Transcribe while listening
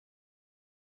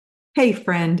Hey,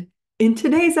 friend. In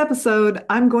today's episode,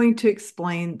 I'm going to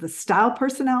explain the style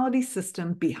personality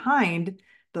system behind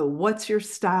the What's Your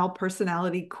Style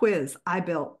Personality quiz I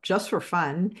built just for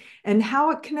fun, and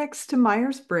how it connects to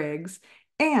Myers-Briggs,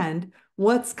 and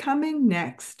what's coming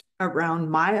next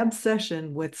around my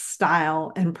obsession with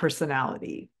style and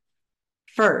personality.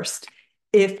 First,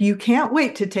 if you can't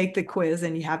wait to take the quiz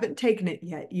and you haven't taken it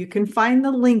yet, you can find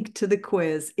the link to the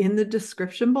quiz in the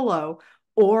description below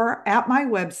or at my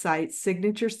website,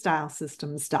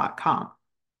 signaturestylesystems.com.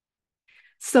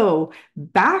 So,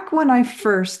 back when I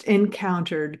first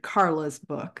encountered Carla's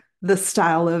book, The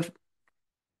Style of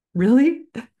Really?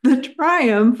 The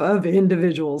Triumph of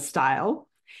Individual Style,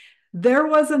 there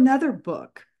was another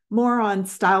book, more on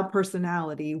style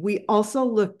personality, we also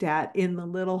looked at in the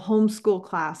little homeschool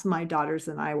class my daughters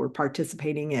and I were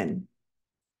participating in.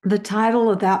 The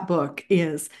title of that book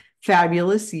is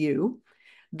Fabulous You.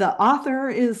 The author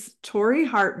is Tori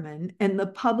Hartman, and the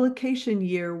publication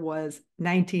year was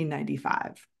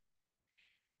 1995.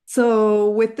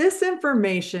 So, with this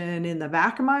information in the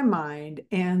back of my mind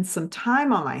and some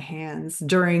time on my hands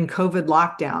during COVID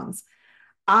lockdowns,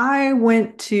 I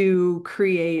went to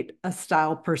create a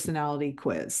style personality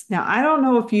quiz. Now, I don't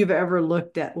know if you've ever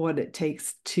looked at what it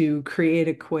takes to create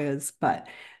a quiz, but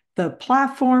the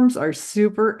platforms are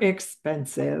super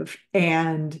expensive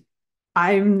and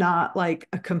I'm not like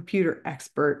a computer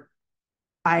expert.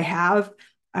 I have,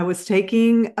 I was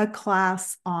taking a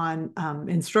class on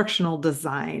instructional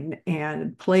design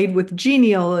and played with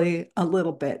Genially a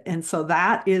little bit. And so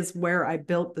that is where I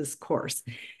built this course.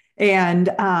 And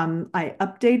I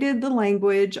updated the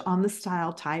language on the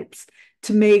style types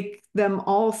to make them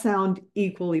all sound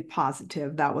equally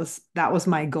positive. That was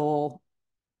my goal.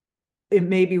 It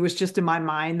maybe was just in my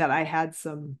mind that I had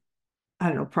some, I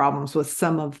don't know, problems with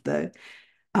some of the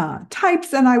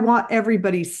types, and I want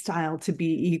everybody's style to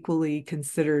be equally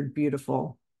considered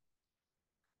beautiful.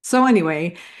 So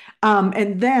anyway,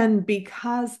 and then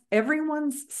because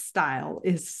everyone's style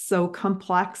is so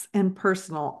complex and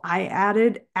personal, I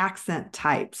added accent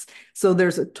types. So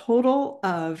there's a total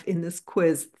of, in this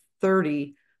quiz,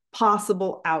 30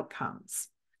 possible outcomes.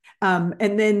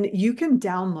 And then you can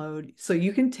download, so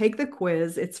you can take the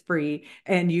quiz, it's free,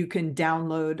 and you can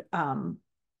download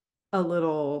a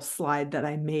little slide that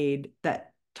I made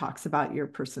that talks about your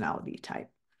personality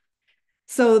type.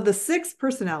 So the six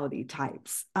personality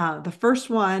types. The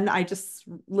first one, I just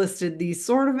listed these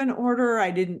sort of in order. I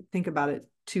didn't think about it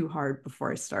too hard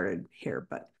before I started here,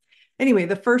 but anyway,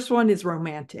 the first one is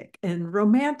romantic, and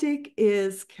romantic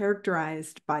is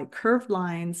characterized by curved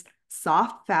lines,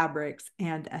 soft fabrics,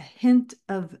 and a hint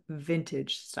of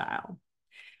vintage style.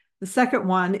 The second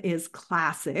one is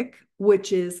classic,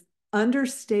 which is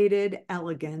understated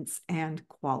elegance and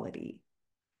quality.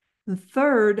 The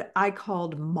third I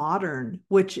called modern,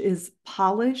 which is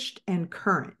polished and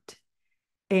current.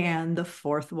 And the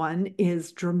fourth one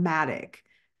is dramatic.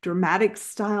 Dramatic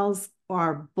styles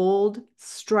are bold,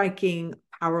 striking,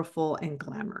 powerful, and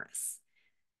glamorous.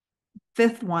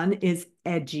 Fifth one is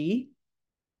edgy.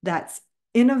 That's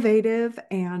innovative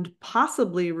and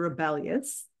possibly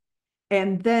rebellious.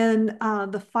 And then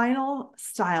the final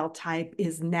style type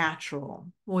is natural,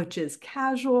 which is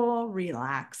casual,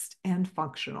 relaxed, and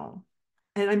functional.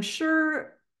 And I'm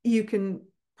sure you can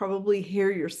probably hear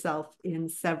yourself in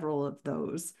several of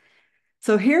those.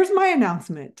 So here's my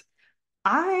announcement.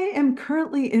 I am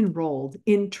currently enrolled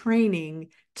in training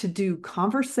to do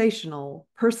conversational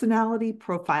personality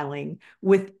profiling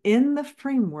within the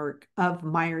framework of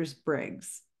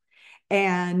Myers-Briggs.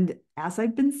 And as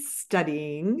I've been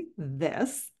studying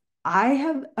this, I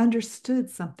have understood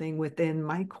something within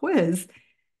my quiz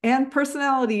and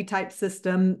personality type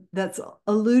system that's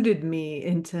eluded me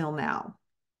until now.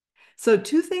 So,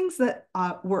 two things that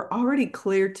were already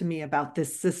clear to me about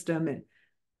this system. And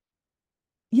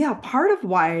yeah, part of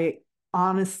why,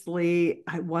 honestly,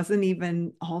 I wasn't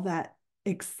even all that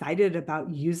excited about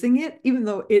using it, even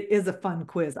though it is a fun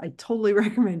quiz. I totally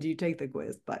recommend you take the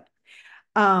quiz, but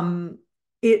um,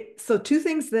 so two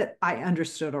things that I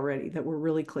understood already that were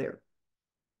really clear.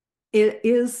 It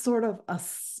is sort of a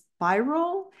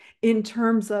spiral in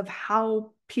terms of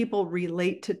how people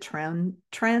relate to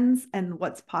trends and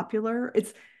what's popular.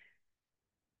 It's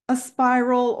a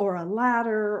spiral or a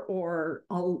ladder or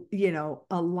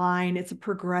a line. It's a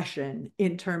progression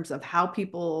in terms of how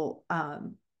people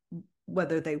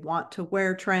whether they want to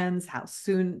wear trends, how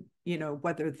soon,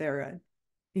 whether they're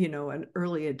an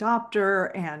early adopter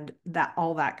and that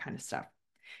all that kind of stuff.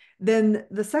 Then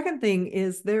the second thing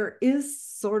is there is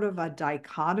sort of a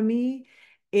dichotomy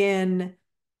in,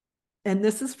 and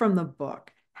this is from the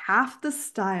book, half the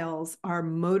styles are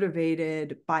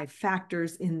motivated by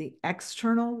factors in the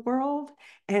external world,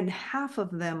 and half of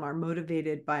them are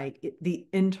motivated by the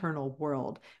internal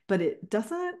world. But it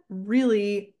doesn't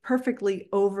really perfectly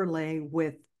overlay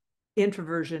with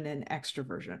introversion and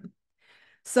extroversion.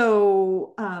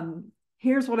 So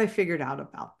here's what I figured out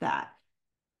about that.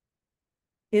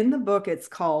 In the book, it's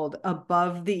called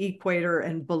Above the Equator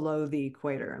and Below the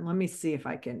Equator. And let me see if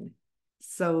I can.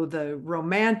 So the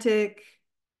romantic,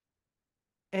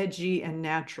 edgy, and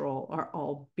natural are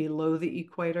all below the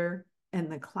equator, and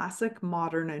the classic,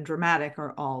 modern, and dramatic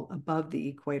are all above the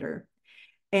equator.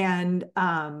 And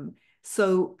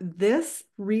so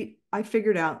I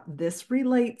figured out this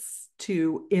relates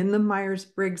to, in the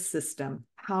Myers-Briggs system,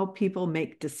 how people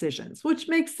make decisions, which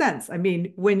makes sense. I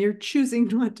mean, when you're choosing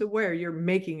what to wear, you're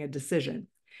making a decision.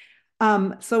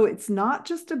 So it's not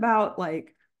just about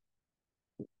like,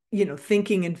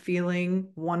 thinking and feeling,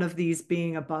 one of these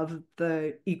being above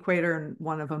the equator and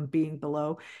one of them being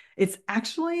below. It's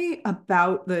actually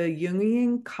about the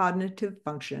Jungian cognitive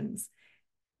functions,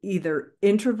 either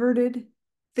introverted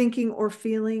thinking or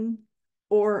feeling,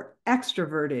 or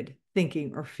extroverted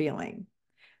thinking or feeling.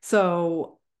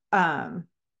 So, so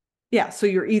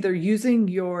you're either using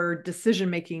your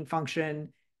decision-making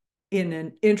function in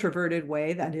an introverted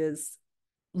way, that is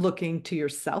looking to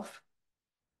yourself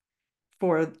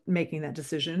for making that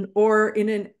decision, or in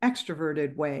an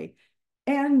extroverted way.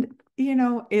 And,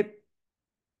 it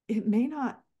may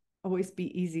not always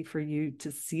be easy for you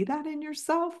to see that in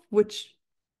yourself, which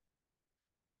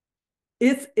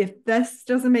if this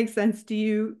doesn't make sense to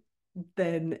you,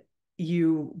 then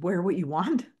you wear what you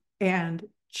want and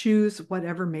choose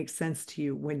whatever makes sense to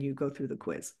you when you go through the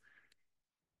quiz.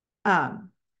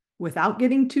 Without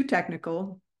getting too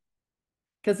technical,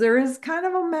 because there is kind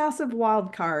of a massive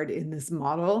wild card in this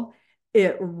model,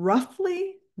 it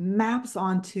roughly maps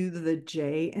onto the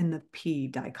J and the P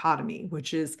dichotomy,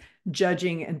 which is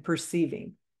judging and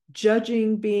perceiving.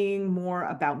 Judging being more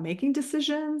about making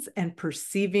decisions, and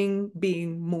perceiving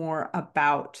being more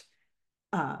about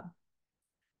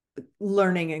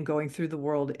learning and going through the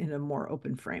world in a more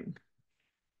open frame.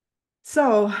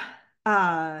 So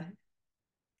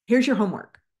here's your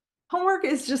homework. Homework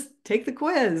is just take the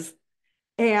quiz.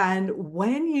 And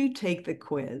when you take the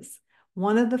quiz,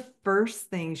 one of the first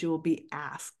things you will be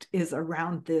asked is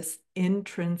around this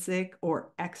intrinsic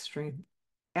or extrinsic,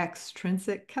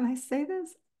 can I say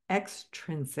this?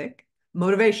 Extrinsic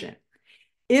motivation.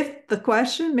 If the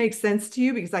question makes sense to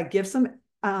you, because I give some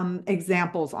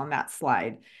examples on that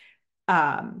slide,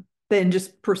 then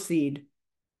just proceed.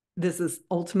 This is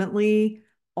ultimately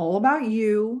all about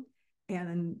you.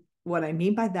 And what I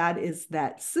mean by that is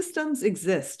that systems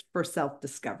exist for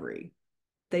self-discovery.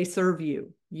 They serve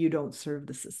you. You don't serve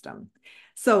the system.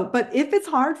 So, but if it's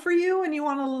hard for you and you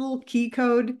want a little key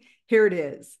code, here it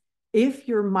is. If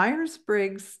your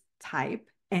Myers-Briggs type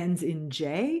ends in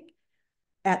J,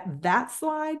 at that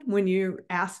slide, when you're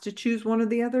asked to choose one or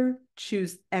the other,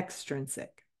 choose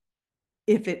extrinsic.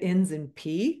 If it ends in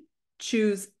P,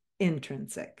 choose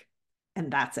intrinsic.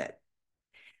 And that's it.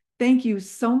 Thank you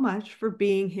so much for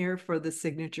being here for the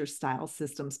Signature Style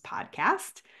Systems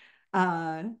podcast.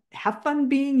 Have fun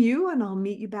being you, and I'll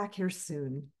meet you back here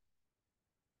soon.